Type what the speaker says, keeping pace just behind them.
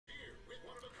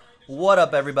What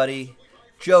up, everybody?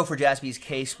 Joe for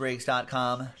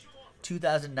jaspyscasebreaks.com.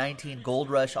 2019 Gold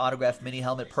Rush Autograph Mini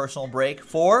Helmet Personal Break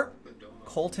for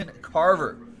Colton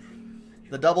Carver.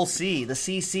 The double C, the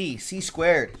CC, C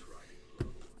squared.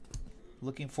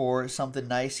 Looking for something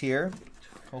nice here.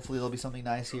 Hopefully there'll be something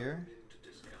nice here.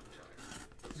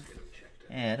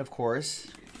 And, of course,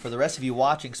 for the rest of you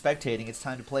watching, spectating, it's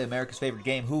time to play America's favorite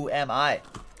game, Who Am I?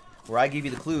 Where I give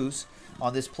you the clues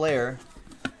on this player,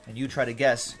 and you try to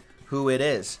guess who it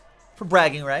is. For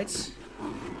bragging rights.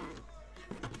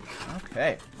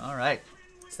 Okay, all right.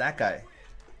 It's that guy.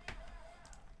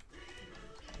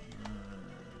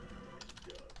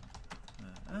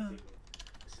 All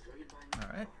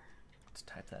right. Let's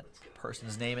type that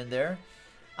person's name in there.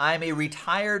 I'm a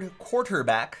retired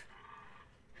quarterback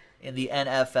in the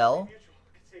NFL.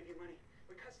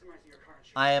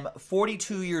 I am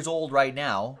 42 years old right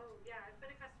now. Oh, yeah, I've been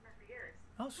a customer for years.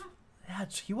 Oh, yeah,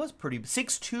 he was pretty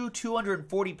 6'2",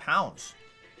 240 pounds.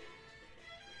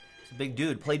 He's a big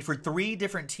dude. Played for 3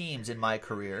 different teams in my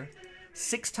career.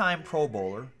 6-time Pro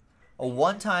Bowler. A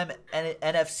 1-time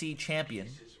NFC champion.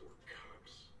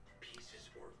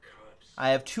 I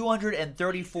have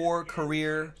 234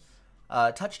 career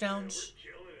touchdowns.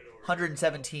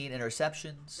 117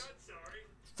 interceptions.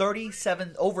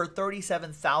 Over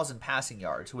 37,000 passing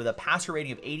yards with a passer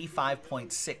rating of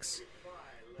 85.6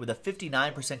 with a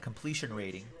 59% completion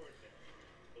rating.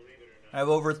 I have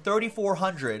over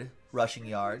 3,400 rushing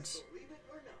yards,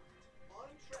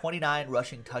 29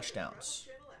 rushing touchdowns.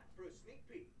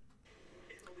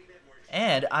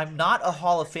 And I'm not a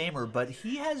Hall of Famer, but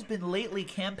he has been lately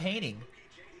campaigning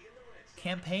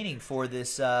for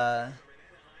this for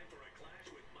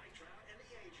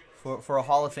a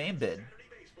Hall of Fame bid.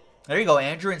 There you go.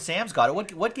 Andrew and Sam's got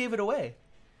it. What gave it away?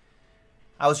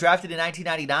 I was drafted in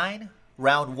 1999,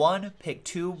 round 1, pick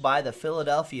 2 by the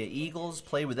Philadelphia Eagles.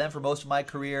 Played with them for most of my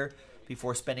career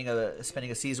before spending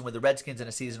a season with the Redskins and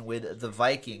a season with the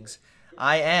Vikings.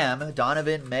 I am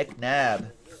Donovan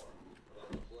McNabb.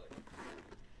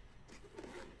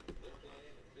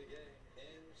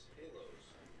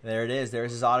 There it is.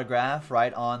 There's his autograph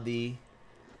right on the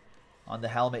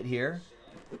helmet here.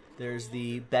 There's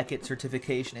the Beckett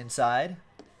certification inside.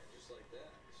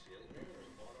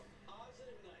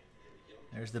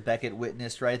 There's the Beckett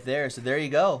witness right there. So there you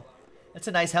go. That's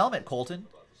a nice helmet, Colton.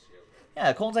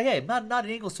 Yeah, Colton's like, hey, I'm not an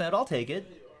Eagles fan, but I'll take it.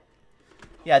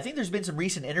 Yeah, I think there's been some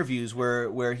recent interviews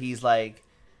where he's like,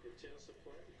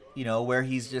 you know, where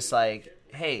he's just like,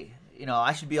 hey, you know,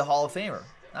 I should be a Hall of Famer.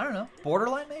 I don't know.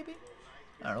 Borderline, maybe?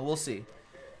 I don't know. We'll see.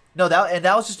 No, that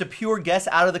was just a pure guess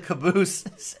out of the caboose,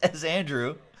 says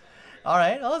Andrew. All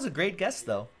right. Well, that was a great guess,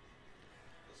 though.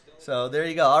 So there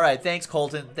you go. All right. Thanks,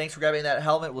 Colton. Thanks for grabbing that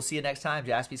helmet. We'll see you next time.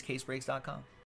 JaspysCaseBreaks.com.